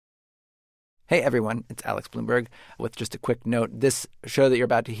Hey everyone, it's Alex Bloomberg with just a quick note. This show that you're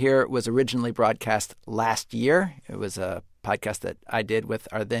about to hear was originally broadcast last year. It was a podcast that I did with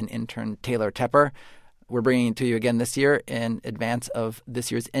our then intern Taylor Tepper. We're bringing it to you again this year in advance of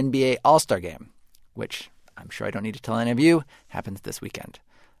this year's NBA All-Star Game, which I'm sure I don't need to tell any of you, happens this weekend.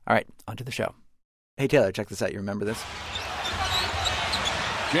 All right, on to the show. Hey Taylor, check this out. You remember this?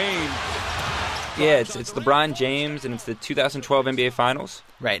 James. Yeah, it's LeBron James, and it's the 2012 NBA Finals.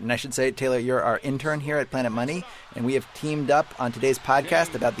 Right, and I should say, Taylor, you're our intern here at Planet Money, and we have teamed up on today's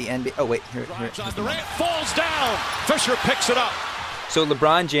podcast about the NBA. Oh, wait, here. Durant falls down. Fisher picks it up. So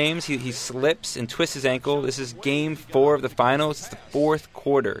LeBron James, he slips and twists his ankle. This is Game 4 of the Finals. It's the fourth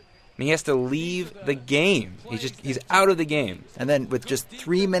quarter. And he has to leave the game. He's out of the game. And then with just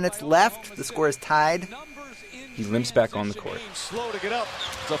 3 minutes left, the score is tied. He limps back on the court. Slow to get up.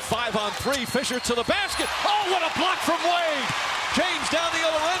 It's a 5-on-3. Fisher to the basket. Oh, what a block from Wade. James down the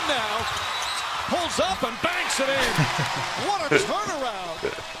other end now. Pulls up and banks it in. What a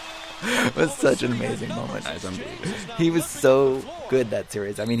turnaround. It was such an amazing moment. That's unbelievable. He was so good that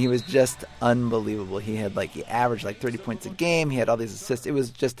series. I mean, he was just unbelievable. He averaged 30 points a game. He had all these assists. It was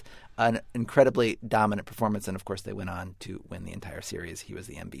just an incredibly dominant performance. And, of course, they went on to win the entire series. He was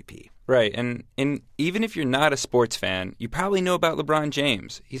the MVP. Right. And even if you're not a sports fan, you probably know about LeBron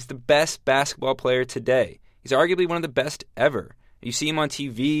James. He's the best basketball player today. He's arguably one of the best ever. You see him on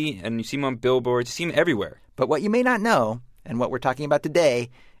TV and you see him on billboards. You see him everywhere. But what you may not know, and what we're talking about today,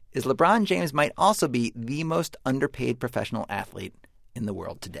 is LeBron James might also be the most underpaid professional athlete in the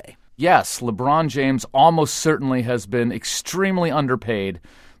world today. Yes, LeBron James almost certainly has been extremely underpaid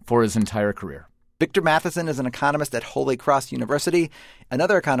for his entire career. Victor Matheson is an economist at Holy Cross University.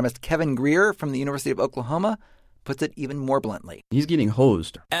 Another economist, Kevin Greer from the University of Oklahoma, puts it even more bluntly. He's getting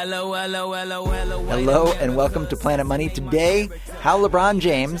hosed. Hello and welcome to Planet Money. Today, how LeBron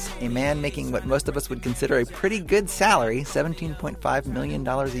James, a man making what most of us would consider a pretty good salary, $17.5 million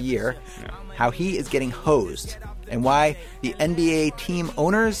a year, how he is getting hosed, and why the NBA team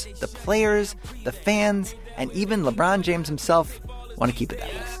owners, the players, the fans, and even LeBron James himself want to keep it that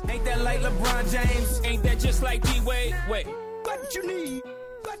way. Ain't that like LeBron James? Ain't that just like D-Wade? Wait, what you need?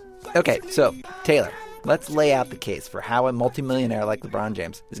 Okay, so, Taylor, let's lay out the case for how a multimillionaire like LeBron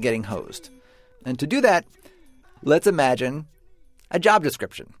James is getting hosed. And to do that, let's imagine a job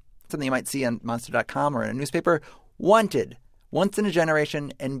description, something you might see on Monster.com or in a newspaper. Wanted,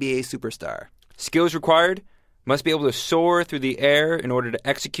 once-in-a-generation NBA superstar. Skills required, must be able to soar through the air in order to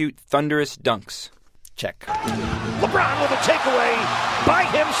execute thunderous dunks. Check. LeBron with a takeaway by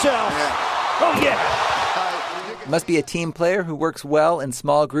himself. Oh, yeah. Must be a team player who works well in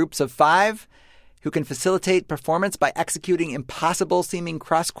small groups of 5, who can facilitate performance by executing impossible-seeming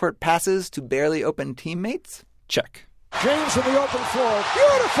cross-court passes to barely open teammates? Check. James in the open floor.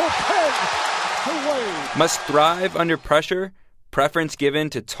 Beautiful peg to Wade. Must thrive under pressure, preference given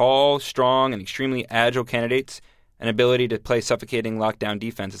to tall, strong, and extremely agile candidates. An ability to play suffocating lockdown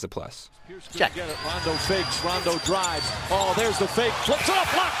defense is a plus. Check. Rondo fakes. Rondo drives. Oh, there's the fake. Flips it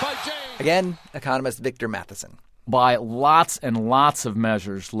up. Blocked by James. Again, economist Victor Matheson. By lots and lots of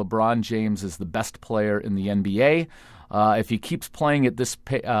measures, LeBron James is the best player in the NBA. If he keeps playing at this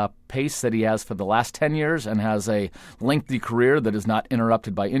pace that he has for the last 10 years and has a lengthy career that is not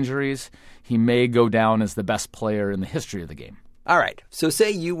interrupted by injuries, he may go down as the best player in the history of the game. All right, so say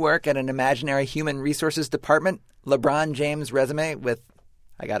you work at an imaginary human resources department. LeBron James' resume with,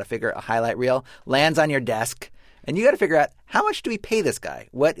 I got to figure, a highlight reel, lands on your desk, and you got to figure out, how much do we pay this guy?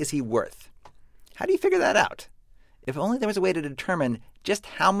 What is he worth? How do you figure that out? If only there was a way to determine just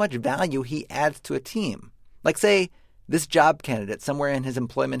how much value he adds to a team. Like, say, this job candidate somewhere in his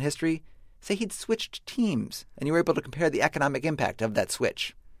employment history, say he'd switched teams, and you were able to compare the economic impact of that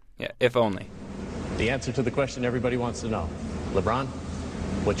switch. Yeah, if only. The answer to the question everybody wants to know. LeBron,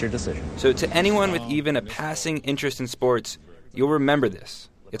 what's your decision? So to anyone with even a passing interest in sports, you'll remember this.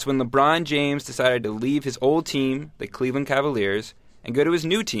 It's when LeBron James decided to leave his old team, the Cleveland Cavaliers, and go to his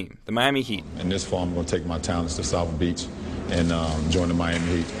new team, the Miami Heat. And this fall, I'm going to take my talents to South Beach and join the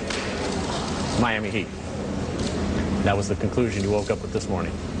Miami Heat. Miami Heat. That was the conclusion you woke up with this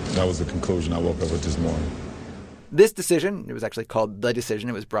morning. That was the conclusion I woke up with this morning. This decision, it was actually called The Decision.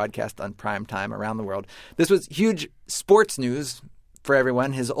 It was broadcast on prime time around the world. This was huge sports news for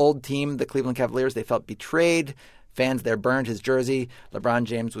everyone. His old team, the Cleveland Cavaliers, they felt betrayed. Fans there burned his jersey. LeBron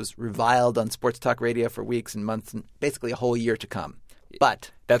James was reviled on sports talk radio for weeks and months and basically a whole year to come.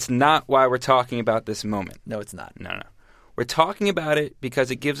 But that's not why we're talking about this moment. No, it's not. No. We're talking about it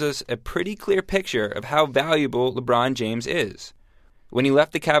because it gives us a pretty clear picture of how valuable LeBron James is. When he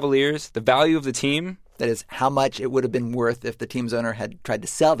left the Cavaliers, the value of the team, That is, how much it would have been worth if the team's owner had tried to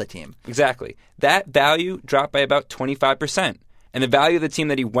sell the team. Exactly. That value dropped by about 25%. And the value of the team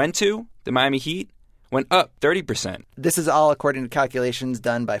that he went to, the Miami Heat, went up 30%. This is all according to calculations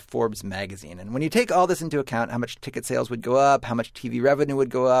done by Forbes magazine. And when you take all this into account, how much ticket sales would go up, how much TV revenue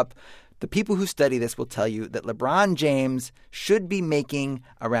would go up, the people who study this will tell you that LeBron James should be making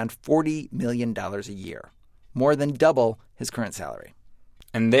around $40 million a year, more than double his current salary.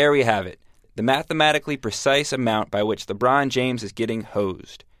 And there we have it, the mathematically precise amount by which LeBron James is getting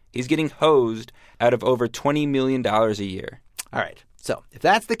hosed. He's getting hosed out of over $20 million a year. All right. So if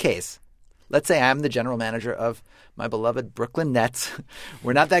that's the case, let's say I'm the general manager of my beloved Brooklyn Nets.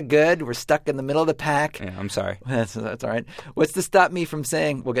 We're not that good. We're stuck in the middle of the pack. Yeah, I'm sorry. That's all right. What's to stop me from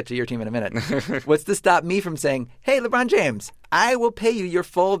saying, we'll get to your team in a minute. What's to stop me from saying, hey, LeBron James, I will pay you your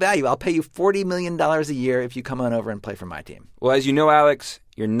full value. I'll pay you $40 million a year if you come on over and play for my team. Well, as you know, Alex,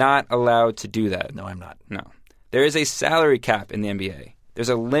 you're not allowed to do that. No, I'm not. No. There is a salary cap in the NBA. There's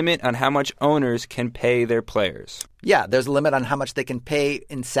a limit on how much owners can pay their players. Yeah, there's a limit on how much they can pay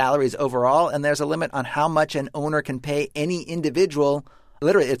in salaries overall, and there's a limit on how much an owner can pay any individual.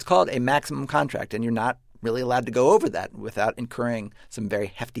 Literally, it's called a maximum contract, and you're not really allowed to go over that without incurring some very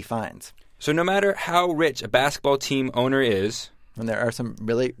hefty fines. So no matter how rich a basketball team owner is, and there are some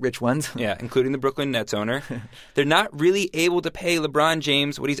really rich ones. Yeah, including the Brooklyn Nets owner, they're not really able to pay LeBron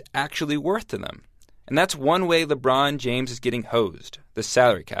James what he's actually worth to them. And that's one way LeBron James is getting hosed, the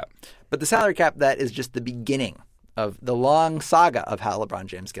salary cap. But the salary cap, that is just the beginning of the long saga of how LeBron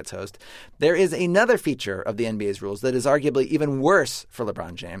James gets hosed. There is another feature of the NBA's rules that is arguably even worse for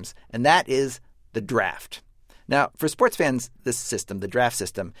LeBron James, and that is the draft. Now, for sports fans, this system, the draft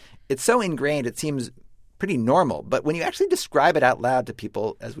system, it's so ingrained it seems pretty normal. But when you actually describe it out loud to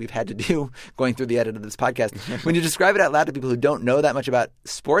people, as we've had to do going through the edit of this podcast, when you describe it out loud to people who don't know that much about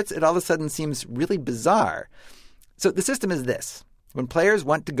sports, it all of a sudden seems really bizarre. So the system is this. When players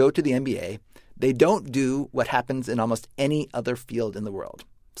want to go to the NBA, they don't do what happens in almost any other field in the world.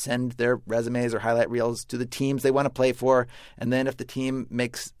 Send their resumes or highlight reels to the teams they want to play for, and then if the team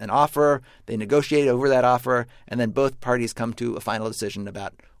makes an offer, they negotiate over that offer, and then both parties come to a final decision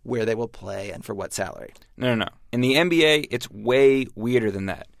about where they will play and for what salary. No. In the NBA, it's way weirder than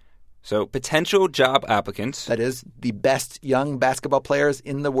that. So potential job applicants... That is, the best young basketball players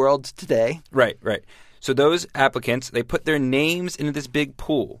in the world today. Right. So those applicants, they put their names into this big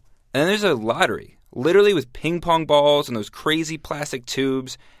pool. And then there's a lottery, literally with ping pong balls and those crazy plastic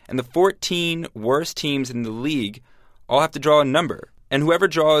tubes. And the 14 worst teams in the league all have to draw a number. And whoever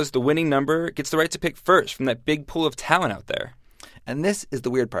draws the winning number gets the right to pick first from that big pool of talent out there. And this is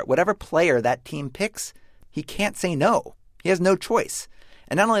the weird part. Whatever player that team picks, he can't say no. He has no choice.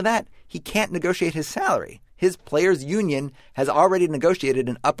 And not only that, he can't negotiate his salary. His players' union has already negotiated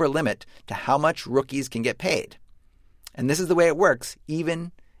an upper limit to how much rookies can get paid. And this is the way it works,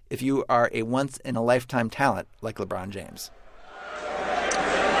 even if you are a once-in-a-lifetime talent like LeBron James.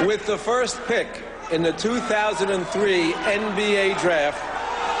 With the first pick in the 2003 NBA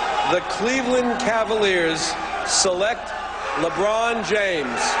Draft, the Cleveland Cavaliers select LeBron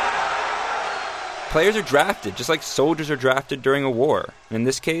James. Players are drafted just like soldiers are drafted during a war. And in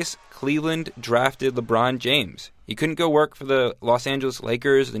this case, Cleveland drafted LeBron James. He couldn't go work for the Los Angeles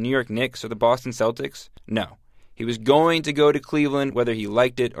Lakers, the New York Knicks, or the Boston Celtics. No. He was going to go to Cleveland whether he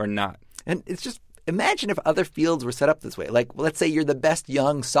liked it or not. And it's just, imagine if other fields were set up this way. Like, let's say you're the best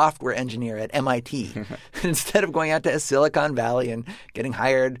young software engineer at MIT. Instead of going out to Silicon Valley and getting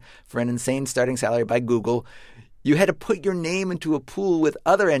hired for an insane starting salary by Google, you had to put your name into a pool with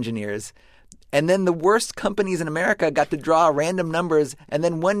other engineers. And then the worst companies in America got to draw random numbers. And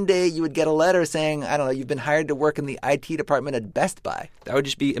then one day you would get a letter saying, I don't know, you've been hired to work in the IT department at Best Buy. That would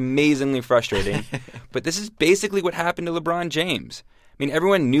just be amazingly frustrating. But this is basically what happened to LeBron James. I mean,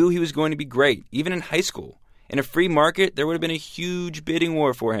 everyone knew he was going to be great, even in high school. In a free market, there would have been a huge bidding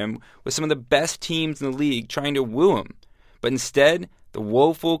war for him with some of the best teams in the league trying to woo him. But instead, the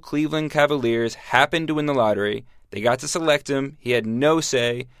woeful Cleveland Cavaliers happened to win the lottery. They got to select him. He had no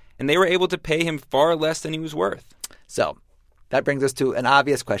say. And they were able to pay him far less than he was worth. So that brings us to an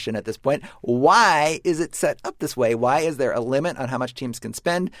obvious question at this point. Why is it set up this way? Why is there a limit on how much teams can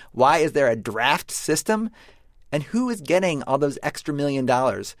spend? Why is there a draft system? And who is getting all those extra $1 million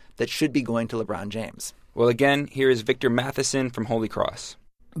that should be going to LeBron James? Well, again, here is Victor Matheson from Holy Cross.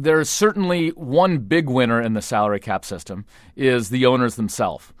 There's certainly one big winner in the salary cap system is the owners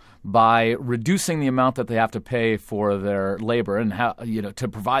themselves. By reducing the amount that they have to pay for their labor and to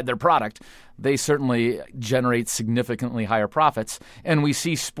provide their product, they certainly generate significantly higher profits. And we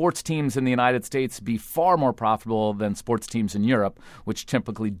see sports teams in the United States be far more profitable than sports teams in Europe, which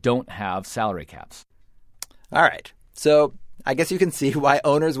typically don't have salary caps. All right. So I guess you can see why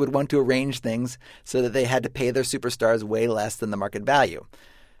owners would want to arrange things so that they had to pay their superstars way less than the market value.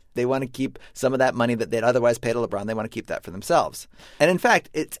 They want to keep some of that money that they'd otherwise pay to LeBron. They want to keep that for themselves. And in fact,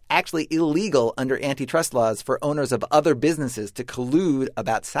 it's actually illegal under antitrust laws for owners of other businesses to collude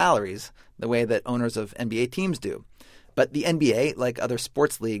about salaries the way that owners of NBA teams do. But the NBA, like other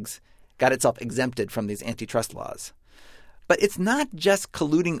sports leagues, got itself exempted from these antitrust laws. But it's not just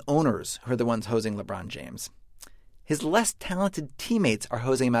colluding owners who are the ones hosing LeBron James. His less talented teammates are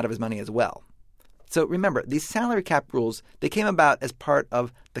hosing him out of his money as well. So remember, these salary cap rules, they came about as part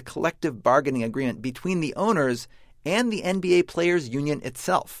of the collective bargaining agreement between the owners and the NBA Players Union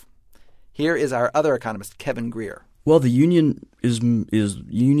itself. Here is our other economist, Kevin Greer. Well, the union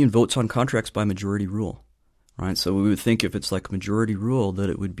union votes on contracts by majority rule, right? So we would think if it's like a majority rule that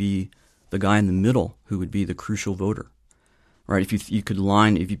it would be the guy in the middle who would be the crucial voter, right? If you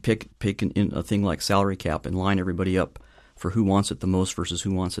pick a thing like salary cap and line everybody up for who wants it the most versus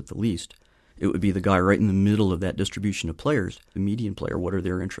who wants it the least, it would be the guy right in the middle of that distribution of players, the median player. What are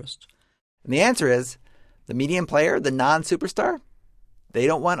their interests? And the answer is the median player, the non-superstar, they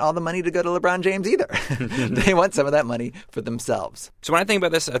don't want all the money to go to LeBron James either. They want some of that money for themselves. So when I think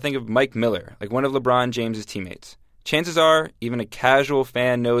about this, I think of Mike Miller, like one of LeBron James's teammates. Chances are even a casual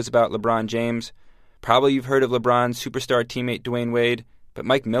fan knows about LeBron James. Probably you've heard of LeBron's superstar teammate Dwayne Wade. But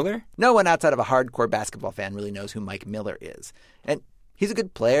Mike Miller? No one outside of a hardcore basketball fan really knows who Mike Miller is. And he's a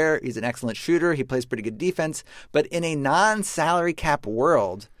good player. He's an excellent shooter. He plays pretty good defense. But in a non-salary cap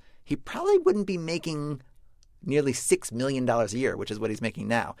world, he probably wouldn't be making nearly $6 million a year, which is what he's making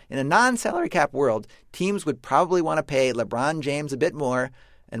now. In a non-salary cap world, teams would probably want to pay LeBron James a bit more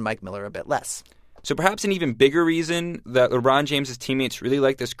and Mike Miller a bit less. So perhaps an even bigger reason that LeBron James' teammates really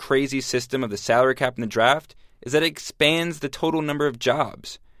like this crazy system of the salary cap in the draft is that it expands the total number of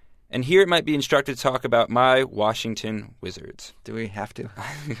jobs. And here it might be instructive to talk about my Washington Wizards. Do we have to?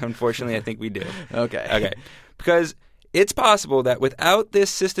 Unfortunately, I think we do. Okay. Because it's possible that without this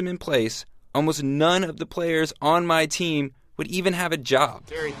system in place, almost none of the players on my team would even have a job.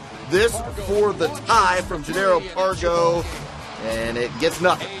 This for the tie from Gennaro Pargo, and it gets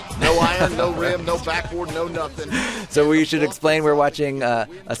nothing. No iron, no rim, no backboard, no nothing. So we should explain we're watching a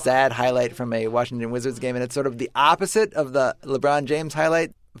sad highlight from a Washington Wizards game, and it's sort of the opposite of the LeBron James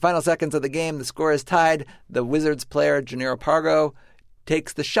highlight. Final seconds of the game, the score is tied. The Wizards player, Gennaro Pargo,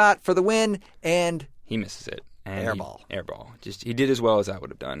 takes the shot for the win, and he misses it. And airball. He did as well as I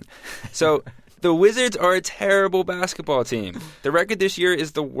would have done. So the Wizards are a terrible basketball team. The record this year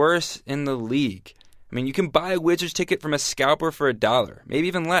is the worst in the league. I mean, you can buy a Wizards ticket from a scalper for $1, maybe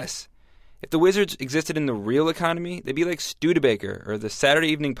even less. If the Wizards existed in the real economy, they'd be like Studebaker or the Saturday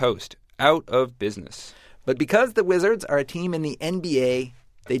Evening Post, out of business. But because the Wizards are a team in the NBA,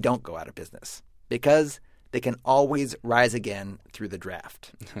 they don't go out of business. Because they can always rise again through the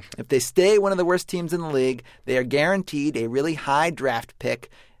draft. If they stay one of the worst teams in the league, they are guaranteed a really high draft pick,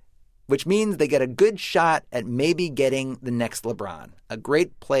 which means they get a good shot at maybe getting the next LeBron, a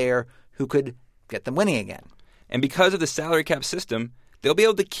great player who could get them winning again. And because of the salary cap system, they'll be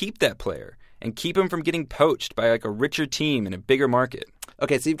able to keep that player and keep him from getting poached by like a richer team in a bigger market.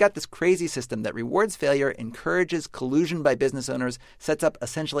 Okay, so you've got this crazy system that rewards failure, encourages collusion by business owners, sets up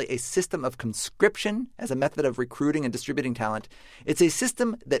essentially a system of conscription as a method of recruiting and distributing talent. It's a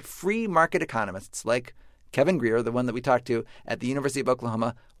system that free market economists like Kevin Greer, the one that we talked to at the University of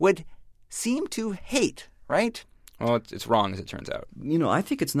Oklahoma, would seem to hate, right? Well, it's wrong, as it turns out. You know, I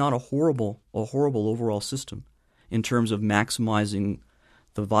think it's not a horrible overall system in terms of maximizing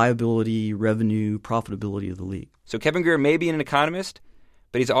the viability, revenue, profitability of the league. So Kevin Greer may be an economist,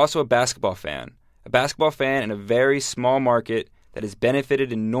 but he's also a basketball fan in a very small market that has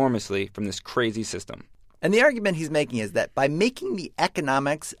benefited enormously from this crazy system. And the argument he's making is that by making the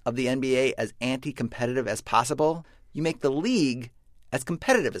economics of the NBA as anti-competitive as possible, you make the league as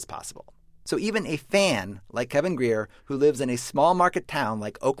competitive as possible. So even a fan like Kevin Greer, who lives in a small market town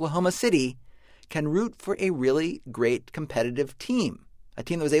like Oklahoma City, can root for a really great competitive team. A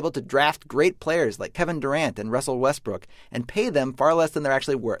team that was able to draft great players like Kevin Durant and Russell Westbrook and pay them far less than they're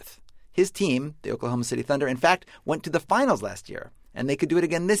actually worth. His team, the Oklahoma City Thunder, in fact, went to the finals last year, and they could do it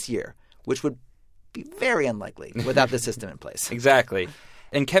again this year, which would be very unlikely without the system in place. Exactly.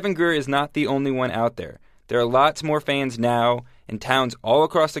 And Kevin Greer is not the only one out there. There are lots more fans now in towns all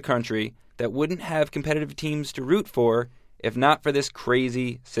across the country that wouldn't have competitive teams to root for if not for this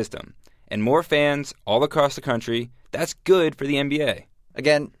crazy system. And more fans all across the country, that's good for the NBA.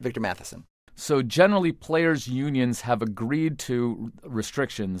 Again, Victor Matheson. So generally, players' unions have agreed to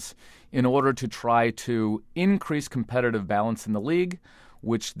restrictions in order to try to increase competitive balance in the league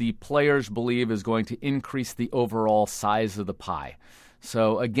which the players believe is going to increase the overall size of the pie.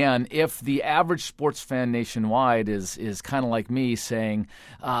 So again, if the average sports fan nationwide is kind of like me saying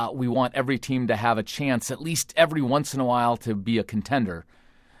we want every team to have a chance at least every once in a while to be a contender,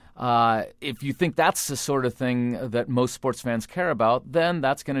 if you think that's the sort of thing that most sports fans care about, then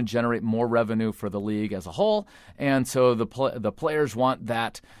that's going to generate more revenue for the league as a whole. And so the players want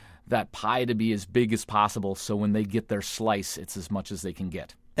that pie to be as big as possible, so when they get their slice, it's as much as they can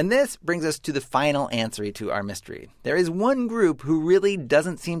get. And this brings us to the final answer to our mystery. There is one group who really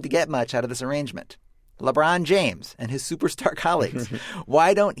doesn't seem to get much out of this arrangement. LeBron James and his superstar colleagues.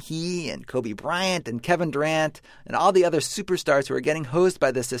 Why don't he and Kobe Bryant and Kevin Durant and all the other superstars who are getting hosed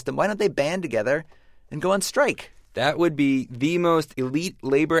by this system, why don't they band together and go on strike? That would be the most elite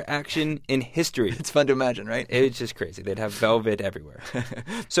labor action in history. It's fun to imagine, right? It's just crazy. They'd have velvet everywhere.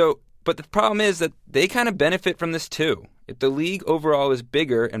 But the problem is that they kind of benefit from this too. If the league overall is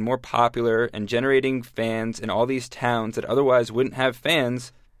bigger and more popular and generating fans in all these towns that otherwise wouldn't have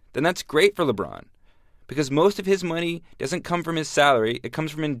fans, then that's great for LeBron. Because most of his money doesn't come from his salary, it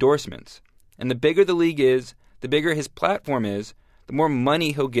comes from endorsements. And the bigger the league is, the bigger his platform is, the more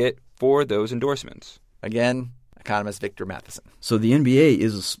money he'll get for those endorsements. Again, economist Victor Matheson. So the NBA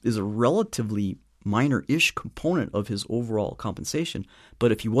is a relatively minor-ish component of his overall compensation,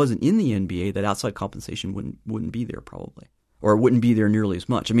 but if he wasn't in the NBA, that outside compensation wouldn't be there probably, or it wouldn't be there nearly as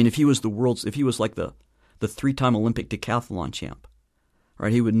much. I mean, if he was like the 3-time Olympic decathlon champ,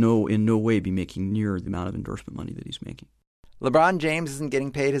 right, he would in no way be making near the amount of endorsement money that he's making. LeBron James isn't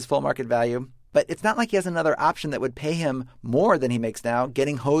getting paid his full market value, but it's not like he has another option that would pay him more than he makes now,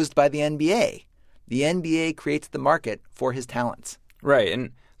 getting hosed by the NBA. The NBA creates the market for his talents. Right,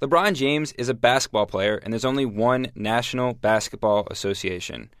 and LeBron James is a basketball player, and there's only one National Basketball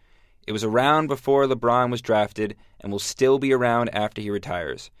Association. It was around before LeBron was drafted and will still be around after he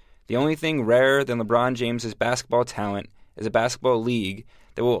retires. The only thing rarer than LeBron James's basketball talent is a basketball league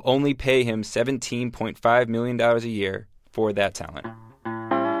that will only pay him $17.5 million a year for that talent.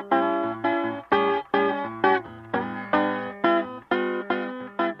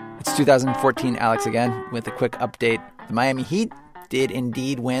 It's 2014, Alex again, with a quick update. The Miami Heat did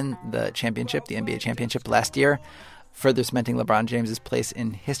indeed win the championship, the NBA championship last year, further cementing LeBron James's place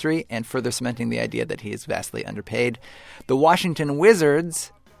in history and further cementing the idea that he is vastly underpaid. The Washington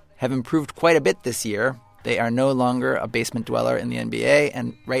Wizards have improved quite a bit this year. They are no longer a basement dweller in the NBA,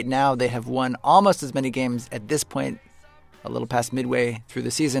 and right now they have won almost as many games at this point, a little past midway through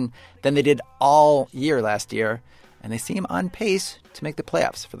the season, than they did all year last year, and they seem on pace to make the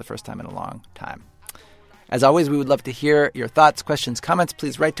playoffs for the first time in a long time. As always, we would love to hear your thoughts, questions, comments.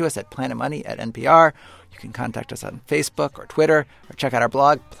 Please write to us at planetmoney@npr. You can contact us on Facebook or Twitter, or check out our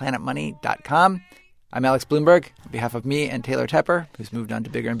blog, planetmoney.com. I'm Alex Bloomberg. On behalf of me and Taylor Tepper, who's moved on to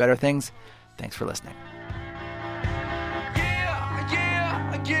bigger and better things, thanks for listening.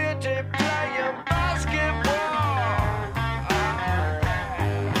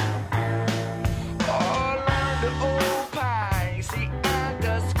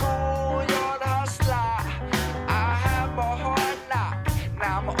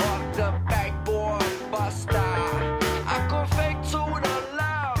 I'm off the backboard, bust